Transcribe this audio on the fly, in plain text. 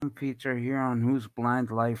feature here on Whose Blind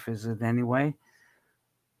Life Is It Anyway?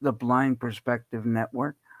 The Blind Perspective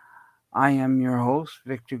Network. I am your host,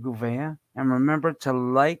 Victor Gouveia, and remember to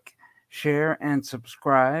like, share, and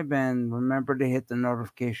subscribe, and remember to hit the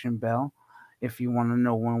notification bell if you want to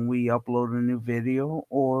know when we upload a new video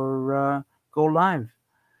or go live.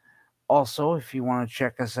 Also, if you want to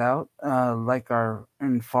check us out, like our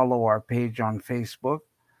and follow our page on Facebook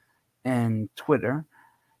and Twitter.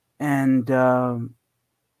 And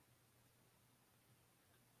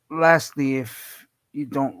lastly, if you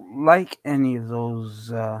don't like any of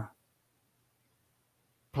those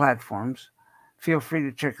platforms, feel free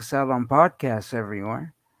to check us out on podcasts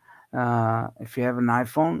everywhere. If you have an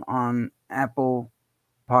iPhone, on Apple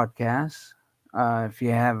Podcasts. If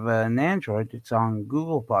you have an Android, it's on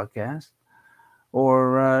Google Podcasts.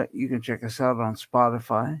 Or you can check us out on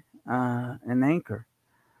Spotify and Anchor.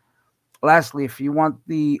 Lastly, if you want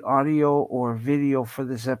the audio or video for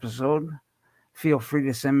this episode, feel free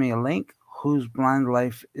to send me a link. Whose blind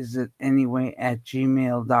life is it anyway at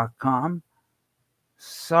gmail.com?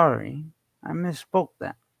 Sorry, I misspoke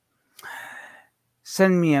that.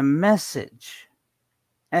 Send me a message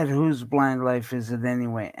at whose blind life is it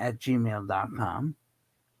anyway at gmail.com.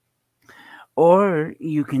 Or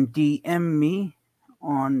you can DM me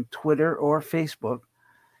on Twitter or Facebook,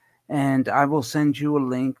 and I will send you a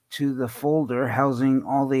link to the folder housing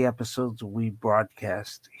all the episodes we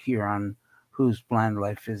broadcast here on Whose Blind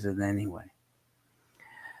Life Is It Anyway.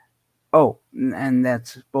 Oh, and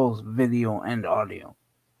that's both video and audio.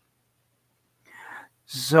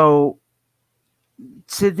 So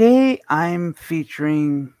today I'm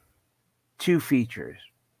featuring two features: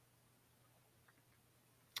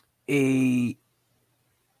 a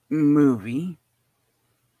movie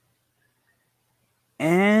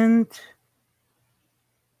and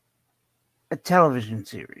a television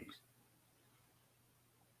series.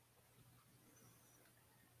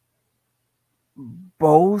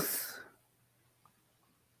 Both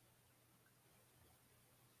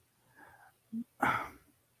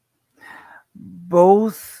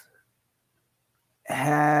both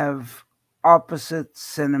have opposite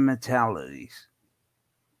sentimentalities.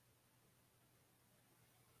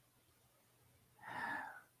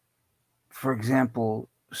 For example,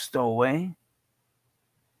 Stowaway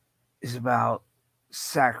is about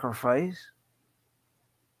sacrifice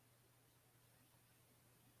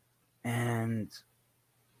and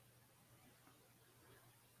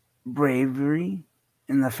bravery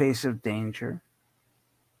in the face of danger.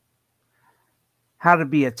 How to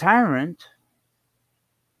Be a Tyrant,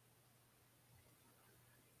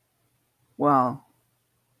 well,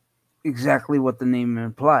 exactly what the name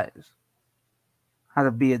implies. How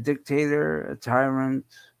to be a dictator, a tyrant,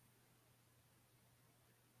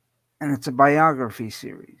 and it's a biography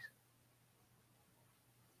series.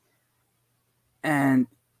 And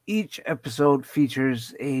each episode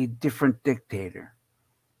features a different dictator.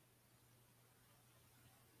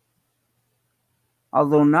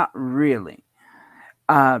 Although not really.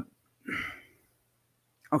 Uh,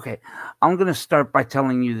 okay, I'm going to start by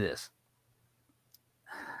telling you this.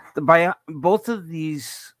 Both of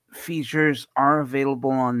these features are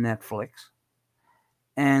available on Netflix,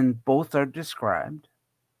 and both are described,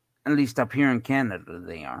 at least up here in Canada,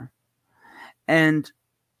 they are. And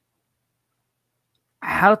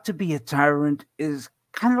How to Be a Tyrant is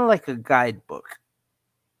kind of like a guidebook.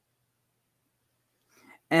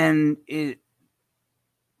 And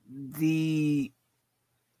the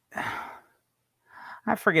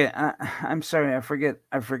I forget. I'm sorry. I forget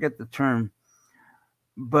the term,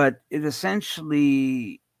 but it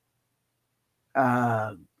essentially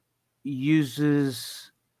uh,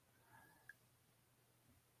 uses,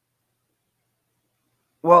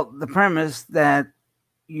 well, the premise that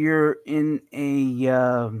you're in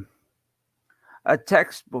a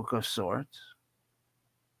textbook of sorts,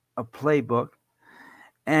 a playbook,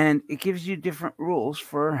 and it gives you different rules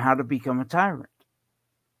for how to become a tyrant.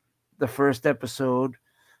 The first episode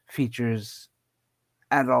features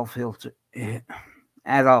Adolf Hitler.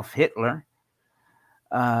 Adolf Hitler.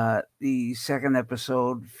 The second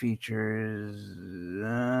episode features.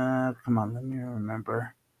 Come on, let me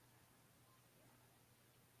remember.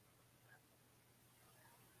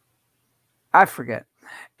 I forget.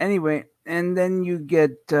 Anyway, and then you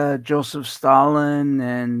get Joseph Stalin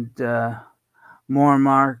and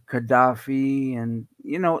Muammar Gaddafi, and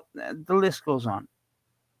the list goes on.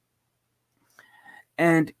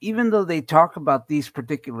 And even though they talk about these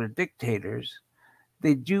particular dictators,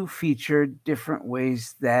 they do feature different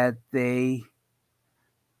ways that they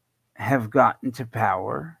have gotten to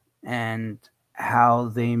power and how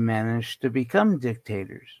they managed to become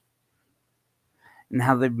dictators. and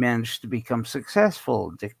how they've managed to become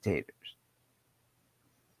successful dictators,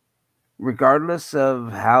 regardless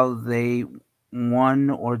of how they won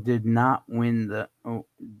or did not win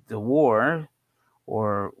the war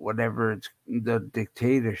or whatever the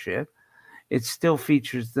dictatorship. It still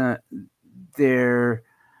features their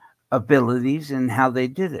abilities and how they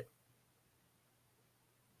did it.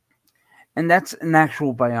 And that's an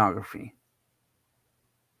actual biography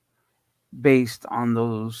based on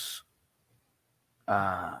those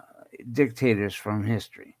uh, dictators from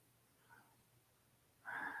history.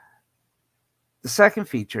 The second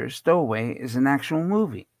feature, Stowaway, is an actual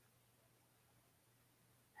movie.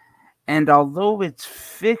 And although it's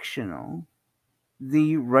fictional,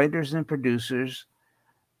 the writers and producers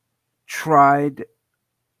tried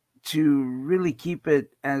to really keep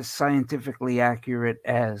it as scientifically accurate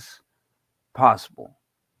as possible.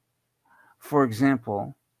 For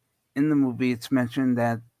example, in the movie, it's mentioned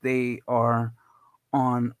that they are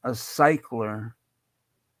on a cycler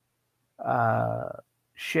uh,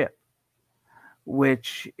 ship,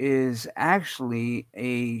 which is actually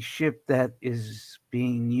a ship that is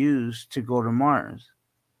being used to go to Mars.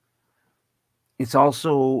 It's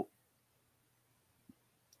also,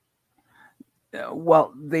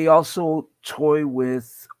 well, they also toy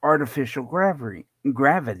with artificial gravity.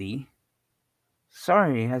 Gravity.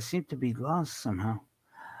 Sorry, I seem to be lost somehow.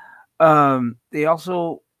 They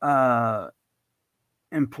also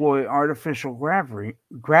employ artificial gravity.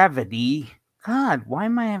 Gravity. God, why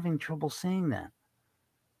am I having trouble saying that?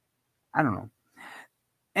 I don't know.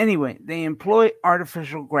 Anyway, they employ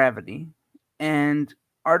artificial gravity, and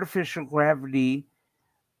artificial gravity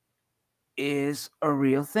is a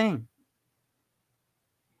real thing.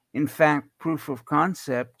 In fact, proof of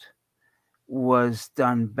concept was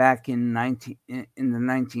done back in the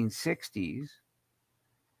 1960s,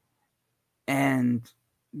 and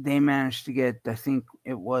they managed to get, I think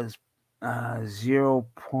it was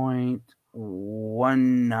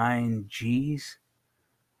 0.19 Gs,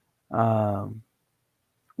 um,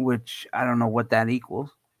 which I don't know what that equals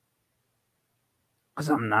because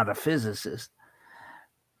I'm not a physicist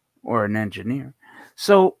or an engineer.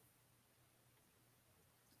 So,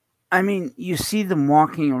 I mean, you see them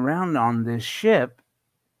walking around on this ship,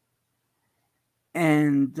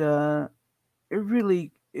 and it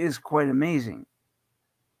really is quite amazing.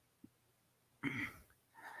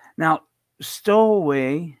 Now,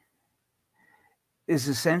 Stowaway is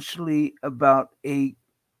essentially about a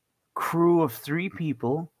crew of 3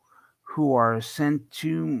 people who are sent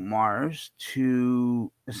to Mars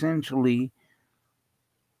to essentially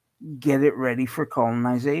get it ready for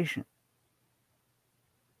colonization.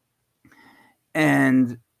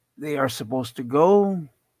 And they are supposed to go,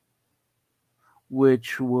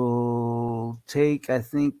 which will take, I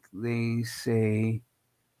think they say,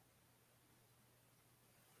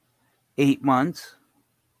 8 months,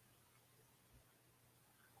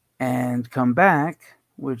 and come back,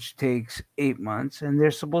 which takes 8 months. And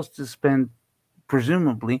they're supposed to spend,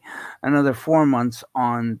 presumably, another 4 months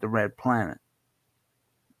on the red planet.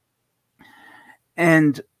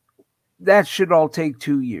 And that should all take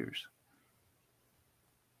 2 years.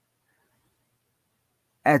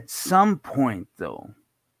 At some point, though,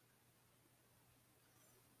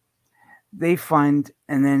 they find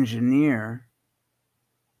an engineer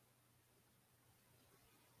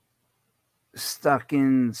stuck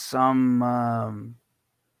in some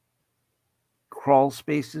crawl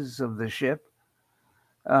spaces of the ship.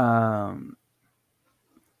 Um,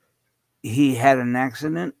 he had an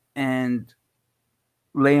accident and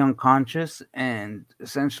lay unconscious and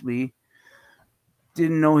essentially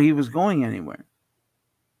didn't know he was going anywhere.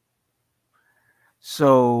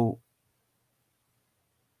 So,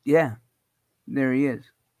 yeah, there he is.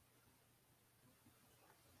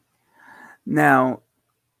 Now,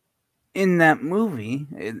 in that movie,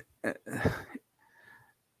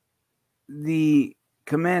 the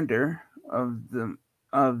commander of the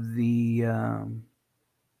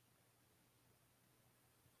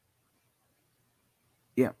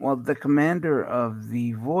the commander of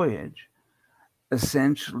the voyage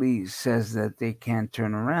essentially says that they can't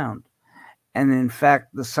turn around, and in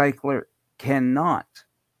fact, the cycler cannot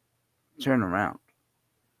turn around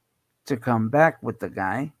to come back with the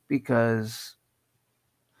guy because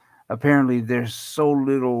apparently there's so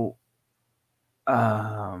little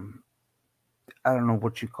um I don't know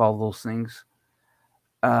what you call those things,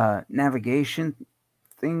 navigation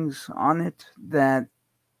things on it, that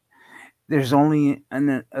there's only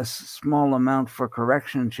a small amount for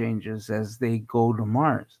correction changes as they go to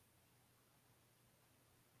Mars.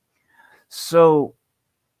 So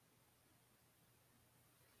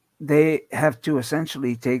they have to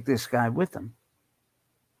essentially take this guy with them.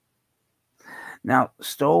 Now,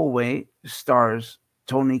 Stowaway stars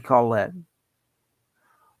Tony Collette,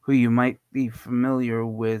 who you might be familiar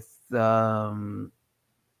with. What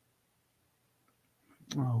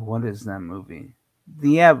is that movie?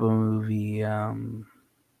 The ABBA movie.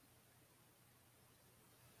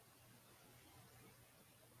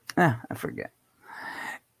 I forget.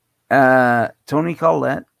 Tony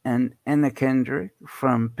Collette and Anna Kendrick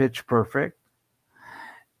from Pitch Perfect,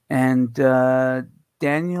 and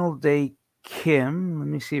Daniel Day Kim. Let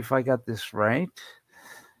me see if I got this right.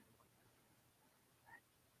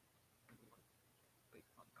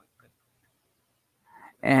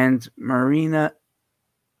 And Marina.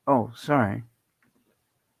 Oh, sorry.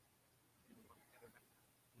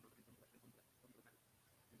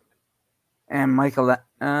 And Michael.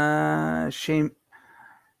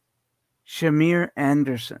 Shamir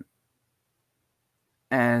Anderson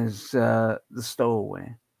as the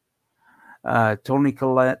stowaway. Tony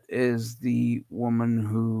Collette is the woman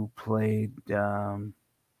who played the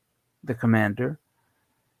commander.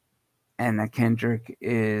 Anna Kendrick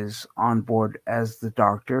is on board as the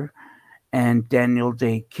doctor. And Daniel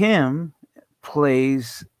Day Kim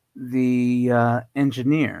plays the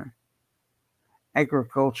engineer,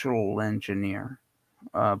 agricultural engineer,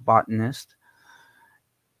 botanist.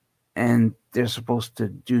 And they're supposed to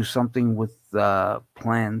do something with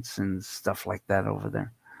plants and stuff like that over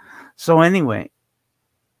there. So, anyway,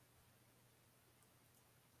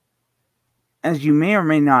 as you may or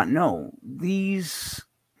may not know, these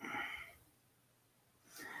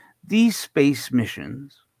space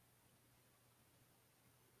missions,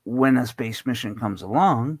 when a space mission comes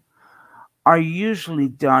along, are usually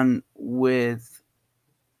done with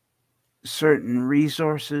certain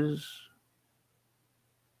resources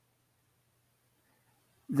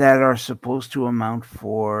that are supposed to amount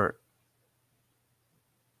for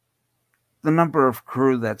the number of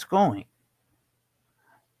crew that's going.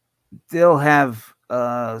 They'll have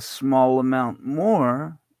a small amount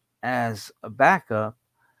more as a backup,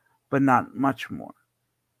 but not much more.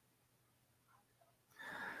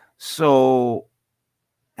 So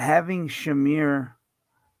having Shamir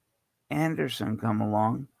Anderson come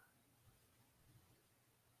along,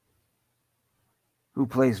 who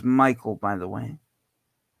plays Michael, by the way,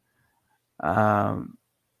 um,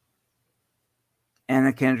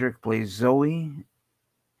 Anna Kendrick plays Zoe.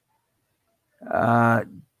 Uh,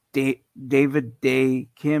 David Day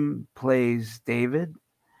Kim plays David,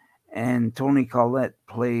 and Tony Collette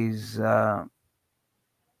plays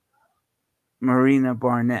Marina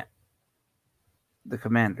Barnett, the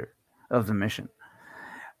commander of the mission.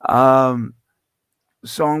 Um,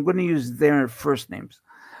 so I'm going to use their first names.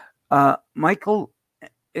 Michael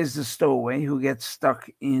is the stowaway who gets stuck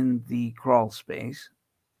in the crawl space,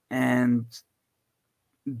 and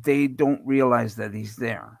they don't realize that he's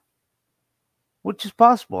there, which is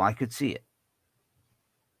possible. I could see it.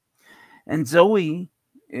 And Zoe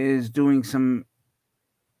is doing some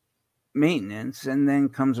maintenance and then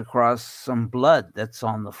comes across some blood that's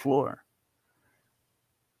on the floor.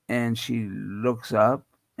 And she looks up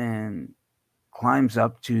and climbs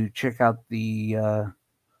up to check out the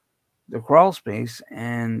crawl space,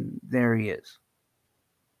 and there he is.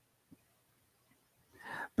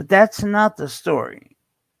 But that's not the story.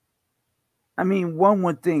 I mean, one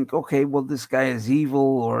would think, okay, well, this guy is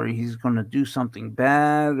evil or he's going to do something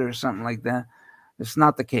bad or something like that. It's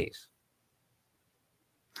not the case.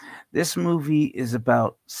 This movie is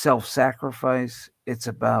about self sacrifice, it's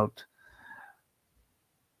about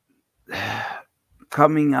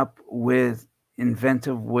coming up with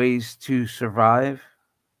inventive ways to survive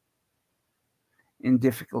in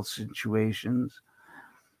difficult situations.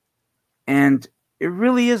 And it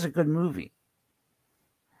really is a good movie.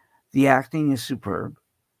 The acting is superb.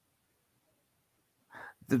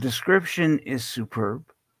 The description is superb.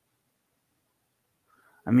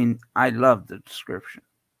 I mean, I love the description.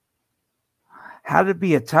 How to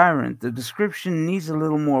Be a Tyrant, the description needs a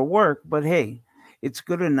little more work, but hey, it's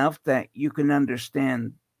good enough that you can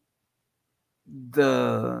understand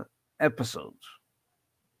the episodes.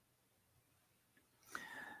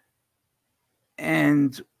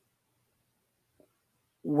 And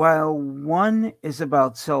while one is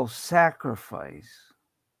about self sacrifice,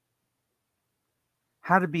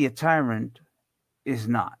 How to Be a Tyrant is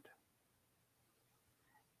not.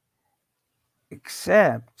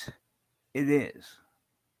 Except it is.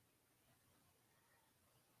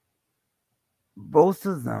 Both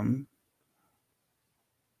of them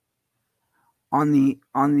on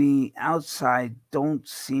the outside don't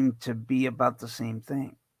seem to be about the same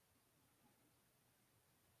thing.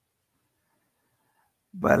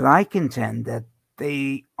 But I contend that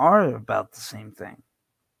they are about the same thing.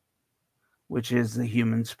 which is the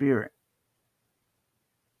human spirit.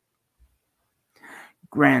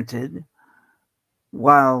 Granted,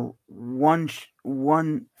 while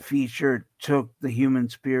one feature took the human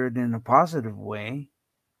spirit in a positive way,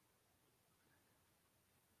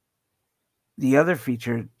 the other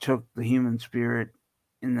feature took the human spirit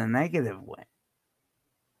in the negative way.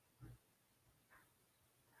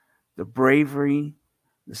 The bravery,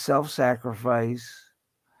 the self-sacrifice,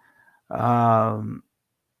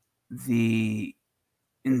 the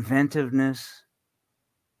inventiveness,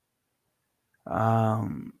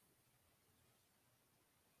 um,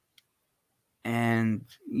 and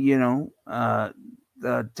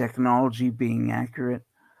the technology being accurate.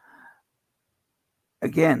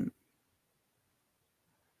 Again,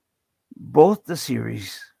 both the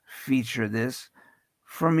series feature this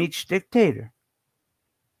from each dictator.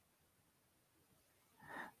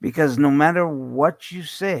 Because no matter what you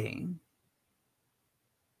say,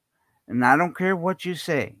 and I don't care what you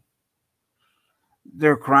say,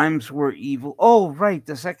 their crimes were evil. Oh, right.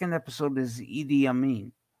 The second episode is Idi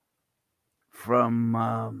Amin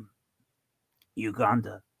from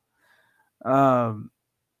Uganda. But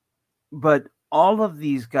all of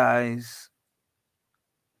these guys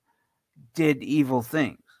did evil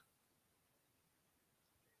things.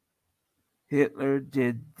 Hitler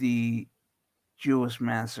did the Jewish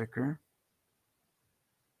massacre.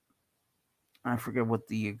 I forget what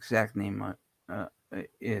the exact name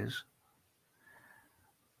is.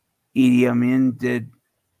 Idi Amin did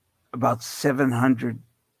about 700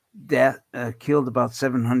 killed about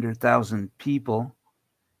 700,000 people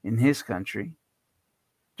in his country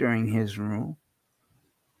during his rule.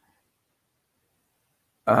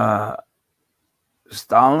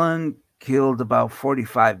 Stalin killed about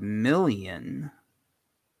 45 million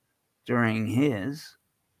during his.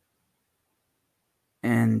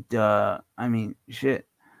 And I mean, shit.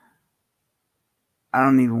 I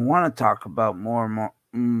don't even want to talk about Muammar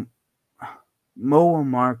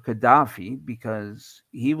Gaddafi because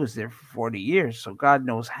he was there for 40 years. So God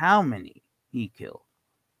knows how many he killed.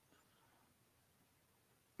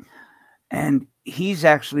 And he's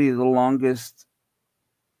actually the longest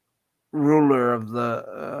ruler of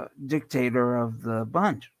the dictator of the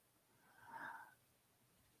bunch.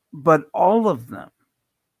 But all of them,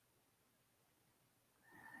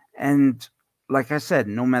 and like I said,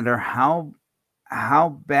 no matter how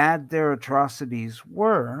bad their atrocities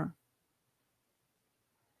were,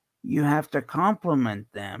 you have to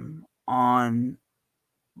compliment them on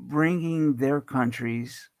bringing their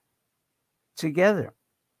countries together.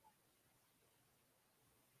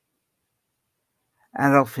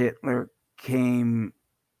 Adolf Hitler came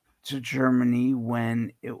to Germany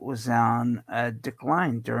when it was on a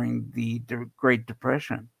decline during the Great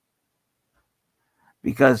Depression.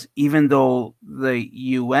 Because even though the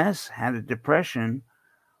US had a depression,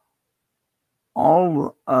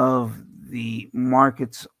 all of the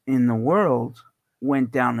markets in the world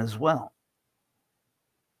went down as well.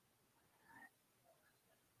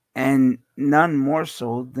 And none more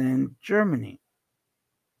so than Germany.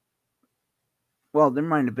 Well, there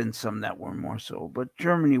might have been some that were more so, but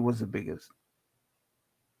Germany was the biggest.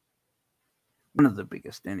 One of the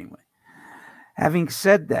biggest, anyway. Having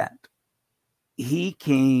said that, he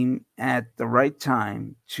came at the right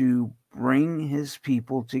time to bring his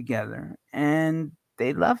people together, and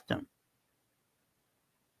they loved him.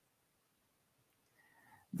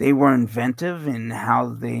 They were inventive in how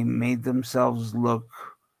they made themselves look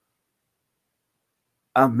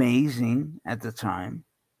amazing at the time.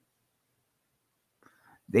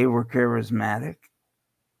 They were charismatic.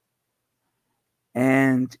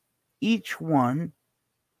 And each one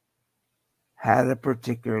had a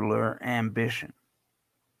particular ambition.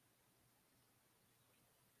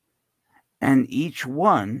 And each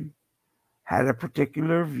one had a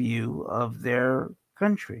particular view of their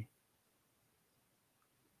country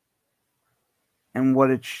and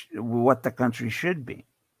what the country should be.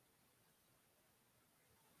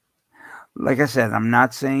 Like I said, I'm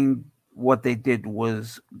not saying what they did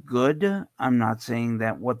was good. I'm not saying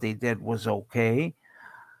that what they did was okay.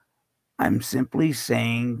 I'm simply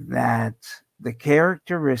saying that the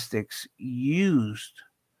characteristics used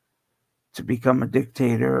to become a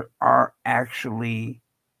dictator are actually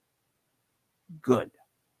good.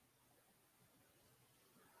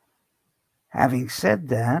 Having said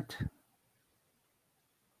that,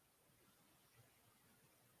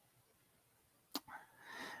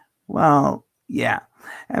 well, yeah.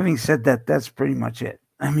 Having said that, that's pretty much it.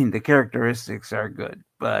 I mean, the characteristics are good,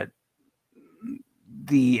 but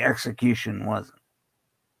the execution wasn't.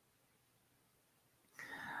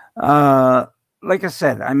 Like I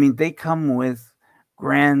said, I mean, they come with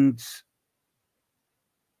grand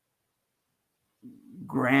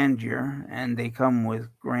grandeur and they come with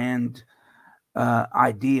grand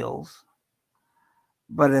ideals,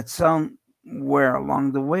 but at somewhere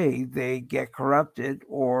along the way they get corrupted,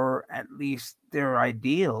 or at least their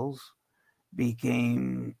ideals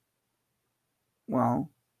became, well,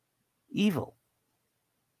 evil,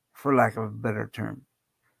 for lack of a better term.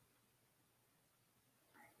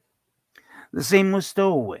 The same with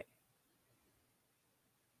Stowaway.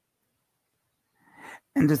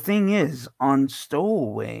 And the thing is, on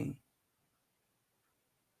Stowaway,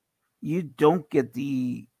 you don't get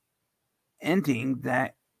the ending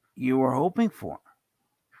that you were hoping for,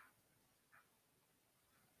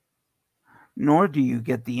 nor do you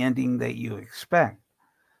get the ending that you expect.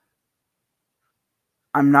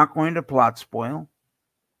 I'm not going to plot spoil.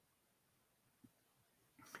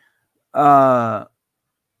 Uh,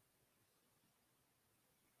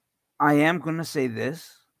 I am going to say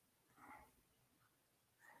this.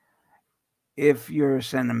 If you're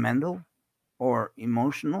sentimental or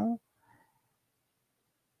emotional,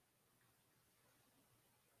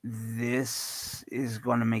 this is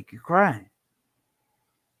going to make you cry.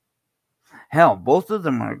 Hell, both of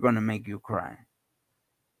them are going to make you cry.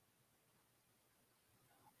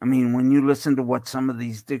 I mean, when you listen to what some of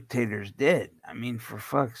these dictators did, I mean, for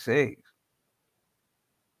fuck's sake.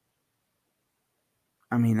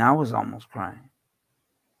 I mean, I was almost crying.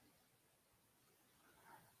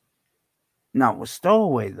 Not with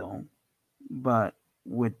Stowaway, though, but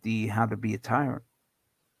with the How to Be a Tyrant.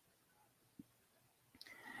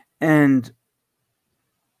 And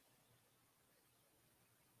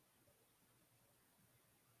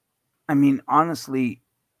I mean, honestly,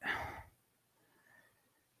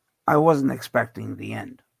 I wasn't expecting the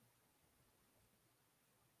end.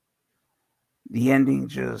 The ending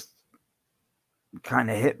just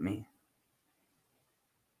kind of hit me.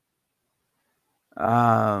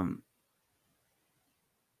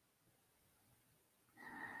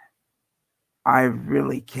 I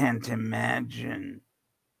really can't imagine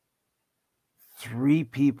three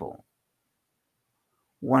people,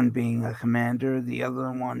 one being a commander, the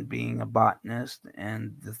other one being a botanist,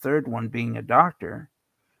 and the third one being a doctor,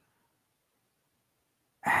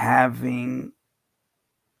 having,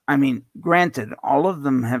 I mean, granted, all of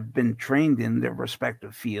them have been trained in their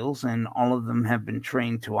respective fields and all of them have been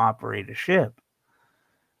trained to operate a ship.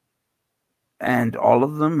 And all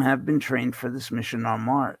of them have been trained for this mission on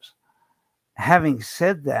Mars. Having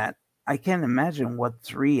said that, I can't imagine what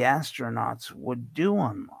three astronauts would do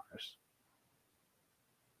on Mars.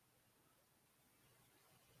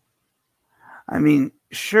 I mean,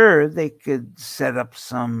 sure, they could set up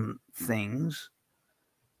some things,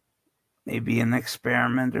 maybe an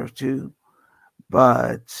experiment or two,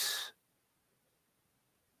 but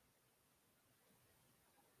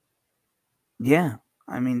yeah,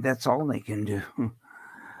 I mean, that's all they can do.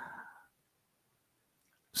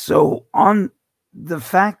 So, on the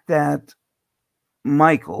fact that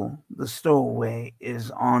Michael, the stowaway, is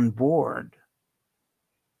on board,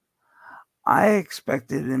 I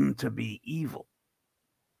expected him to be evil,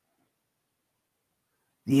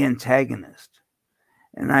 the antagonist.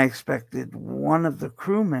 And I expected one of the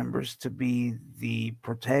crew members to be the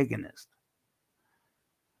protagonist,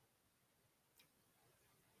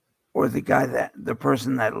 or the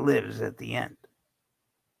person that lives at the end.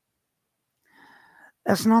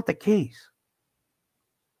 That's not the case.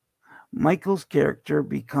 Michael's character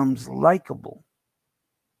becomes likable.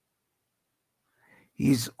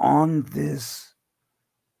 He's on this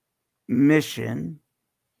mission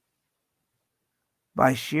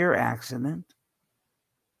by sheer accident.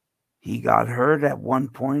 He got hurt at one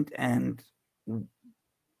point and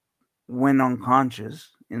went unconscious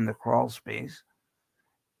in the crawl space.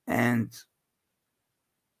 And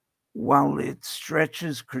while it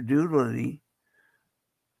stretches credulity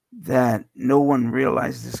that no one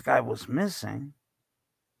realized this guy was missing,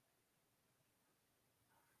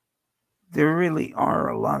 there really are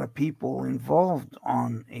a lot of people involved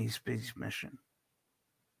on a space mission.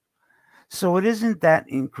 So it isn't that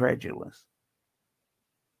incredulous.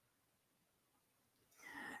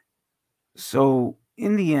 So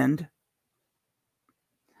in the end,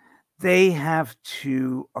 they have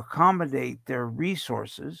to accommodate their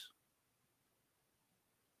resources,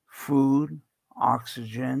 food,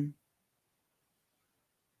 oxygen,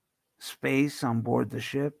 space on board the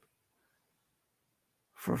ship,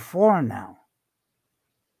 for 4 now,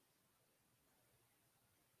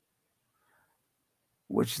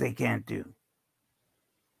 which they can't do.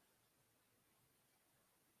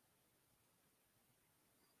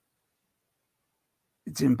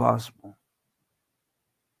 It's impossible.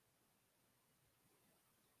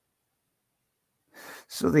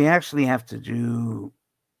 So they actually have to do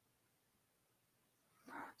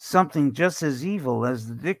something just as evil as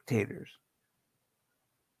the dictators,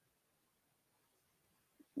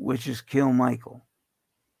 which is kill Michael.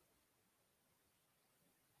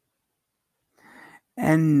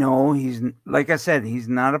 And no, he's, like I said, he's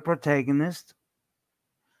not a protagonist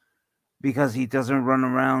because he doesn't run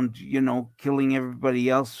around, killing everybody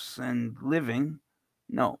else and living.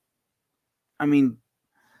 No. I mean,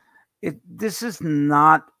 this is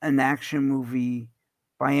not an action movie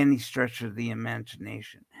by any stretch of the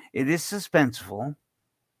imagination. It is suspenseful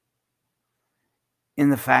in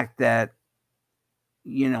the fact that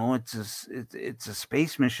it's a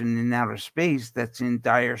space mission in outer space that's in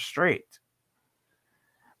dire straits.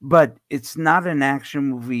 But it's not an action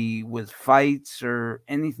movie with fights or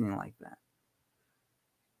anything like that.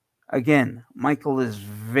 Again, Michael is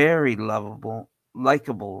very likable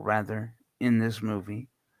rather, in this movie.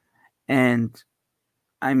 And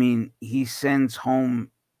I mean, he sends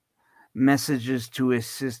home messages to his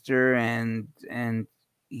sister, and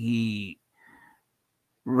he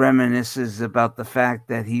reminisces about the fact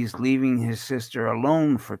that he's leaving his sister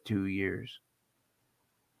alone for 2 years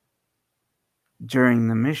during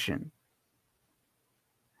the mission.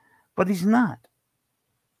 But he's not,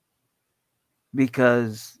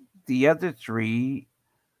 because the other 3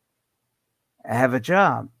 have a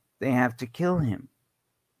job. They have to kill him.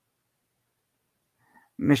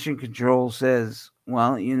 Mission Control says,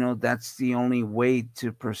 well, that's the only way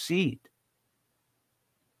to proceed.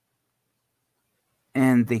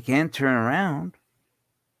 And they can't turn around.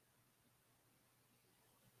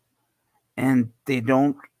 And they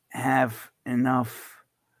don't have enough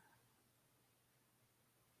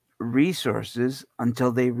resources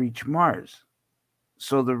until they reach Mars.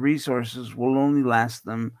 So the resources will only last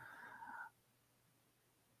them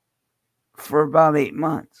for about 8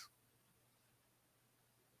 months.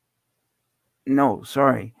 No,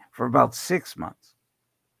 sorry, for about 6 months.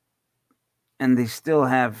 And they still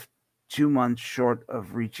have 2 months short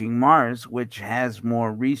of reaching Mars, which has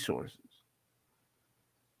more resources.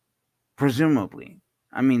 Presumably.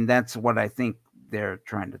 I mean, that's what I think they're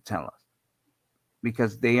trying to tell us.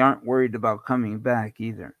 Because they aren't worried about coming back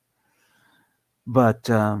either. But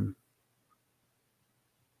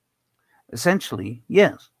essentially,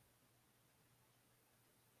 yes.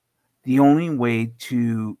 The only way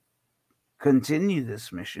to continue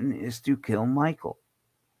this mission is to kill Michael.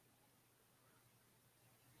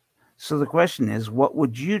 So the question is, what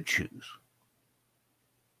would you choose?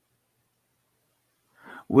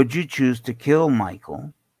 Would you choose to kill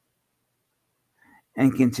Michael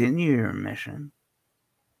and continue your mission?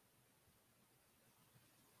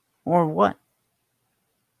 Or what?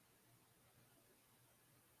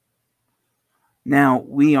 Now,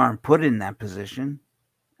 we aren't put in that position,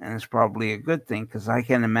 and it's probably a good thing, because I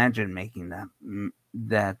can't imagine making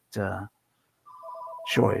that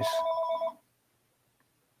choice.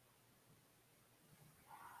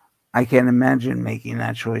 I can't imagine making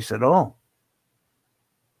that choice at all.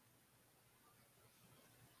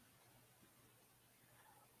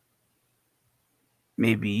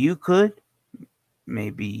 Maybe you could.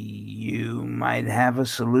 Maybe you might have a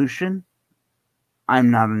solution. I'm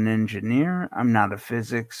not an engineer. I'm not a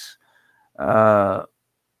physics. I'm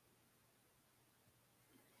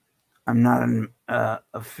not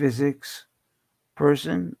a physics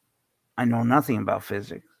person. I know nothing about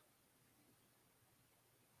physics.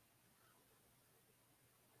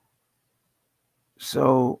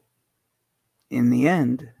 So, in the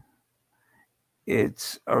end,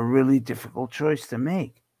 it's a really difficult choice to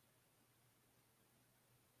make.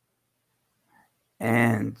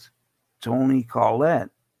 And Toni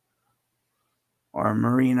Collette or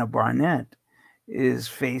Marina Barnett is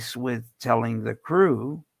faced with telling the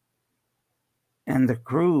crew, and the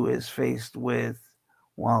crew is faced with,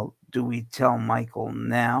 well, do we tell Michael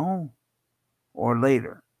now or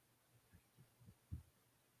later?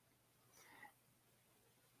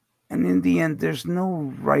 And in the end, there's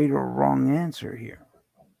no right or wrong answer here.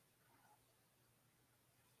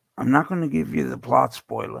 I'm not going to give you the plot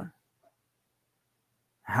spoiler,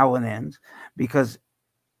 how it ends, because,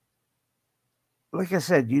 like I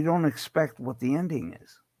said, you don't expect what the ending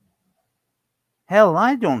is. Hell,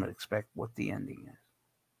 I don't expect what the ending is.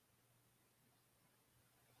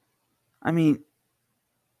 I mean,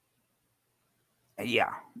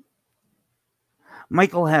 yeah.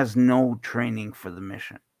 Michael has no training for the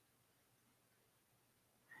mission.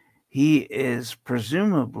 He is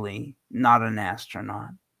presumably not an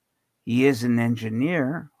astronaut. He is an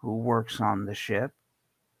engineer who works on the ship.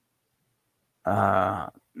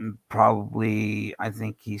 Probably, I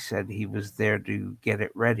think he said he was there to get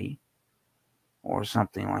it ready or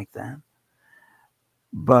something like that.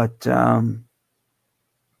 But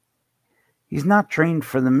He's not trained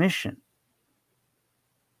for the mission.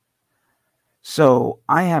 So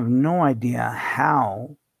I have no idea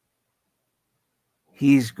how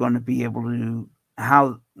he's going to be able to,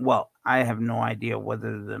 I have no idea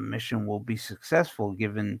whether the mission will be successful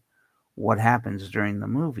given what happens during the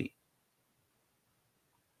movie.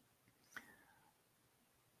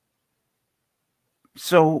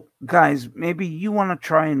 So, guys, maybe you want to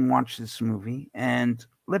try and watch this movie and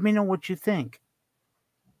let me know what you think.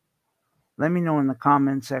 Let me know in the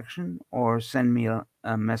comment section or send me a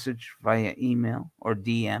message via email or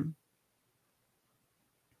DM.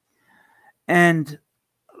 And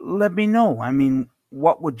let me know. I mean,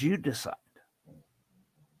 what would you decide?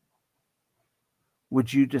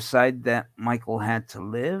 Would you decide that Michael had to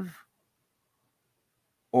live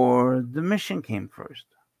or the mission came first?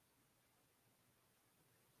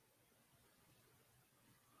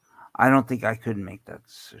 I don't think I could make that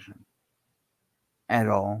decision at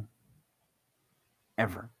all,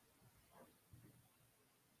 ever.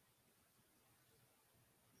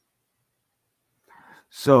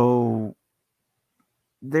 So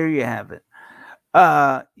there you have it.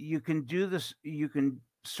 You can do this. You can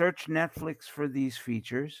search Netflix for these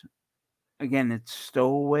features. Again, it's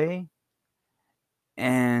Stowaway,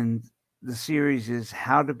 and the series is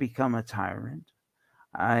How to Become a Tyrant.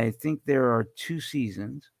 I think there are 2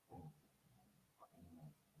 seasons,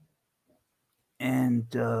 and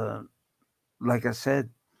like I said,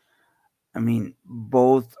 I mean,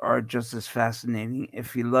 both are just as fascinating.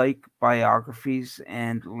 If you like biographies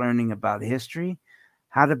and learning about history,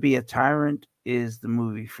 How to Be a Tyrant is the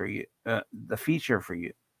movie for you, the feature for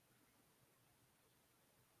you.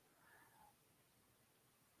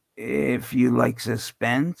 If you like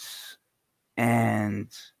suspense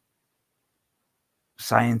and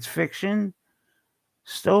science fiction,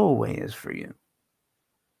 Stowaway is for you.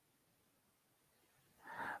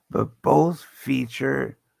 But both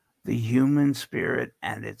feature the human spirit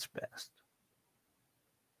at its best.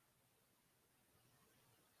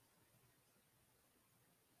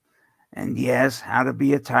 And yes, How to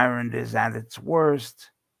Be a Tyrant is at its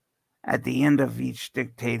worst at the end of each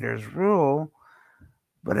dictator's rule,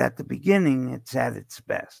 but at the beginning, it's at its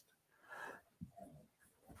best.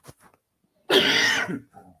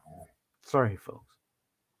 Sorry, folks.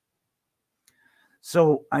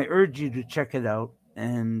 So I urge you to check it out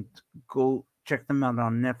and go check them out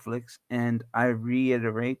on Netflix. And I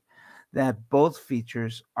reiterate that both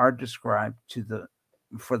features are described to the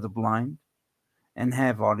for the blind and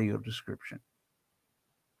have audio description.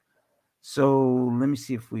 So let me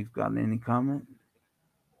see if we've got any comment.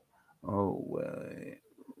 Oh,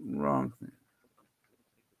 wrong thing.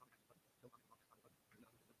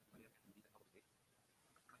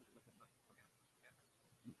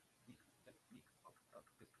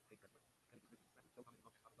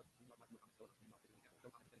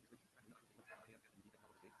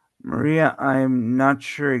 Maria, I'm not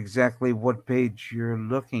sure exactly what page you're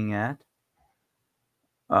looking at.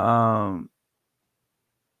 Um,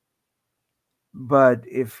 but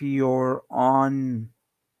if you're on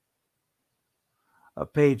a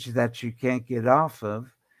page that you can't get off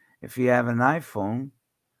of, if you have an iPhone,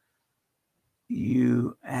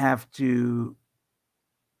 you have to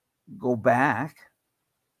go back.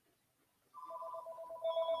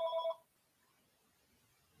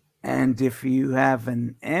 And if you have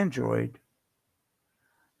an Android,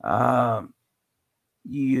 uh,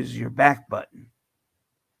 you use your back button.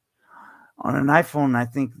 On an iPhone, I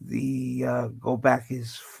think the go back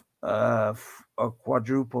is a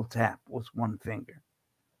quadruple tap with one finger.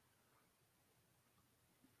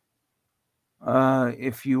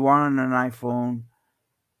 If you are on an iPhone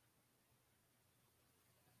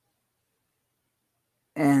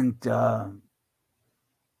and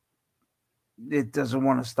it doesn't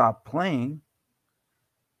want to stop playing,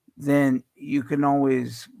 then you can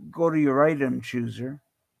always go to your item chooser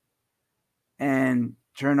and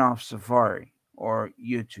turn off Safari or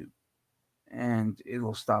YouTube, and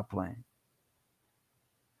it'll stop playing.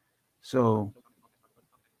 So,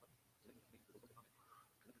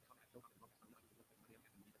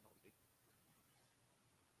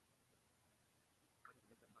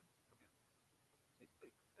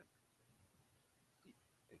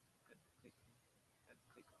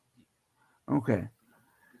 okay.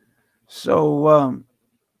 So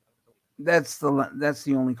that's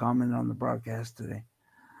the only comment on the broadcast today.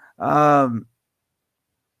 Um,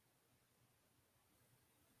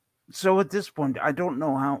 so at this point, I don't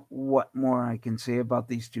know how what more I can say about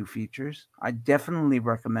these 2 features. I definitely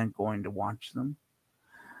recommend going to watch them.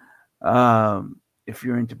 If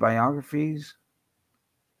you're into biographies,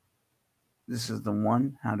 this is the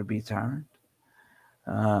one, How to Be a Tyrant.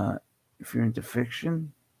 Uh, If you're into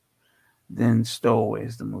fiction, then Stowaway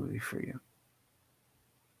is the movie for you.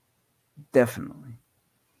 Definitely.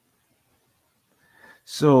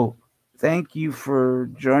 So, thank you for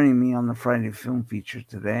joining me on the Friday Film Feature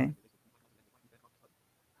today.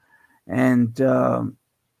 And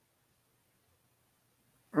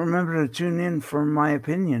remember to tune in for my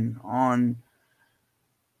opinion on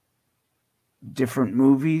different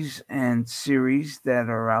movies and series that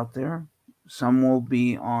are out there. Some will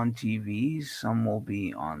be on TV, some will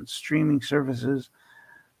be on streaming services,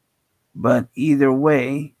 but either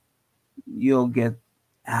way, you'll get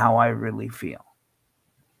how I really feel.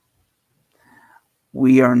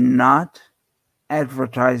 We are not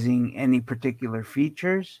advertising any particular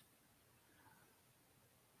features.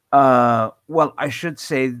 Well, I should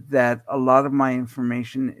say that a lot of my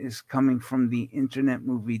information is coming from the Internet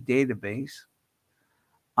Movie Database,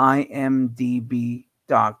 imdb.com.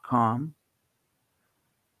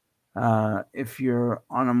 If you're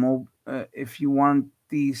on if you want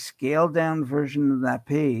the scaled down version of that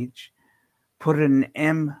page, put an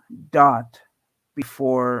M dot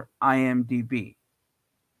before IMDb.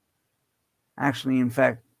 Actually, in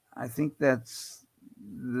fact, I think that's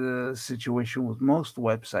the situation with most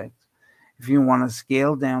websites. If you want a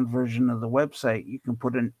scaled down version of the website, you can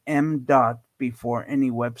put an M dot before any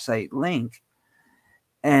website link,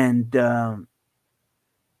 and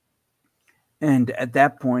at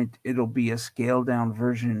that point, it'll be a scaled down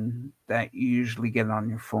version that you usually get on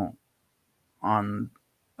your phone, on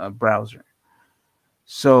a browser.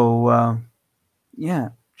 So yeah,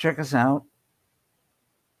 check us out.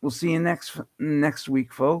 We'll see you next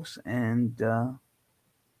week, folks, and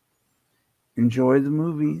enjoy the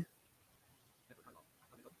movie.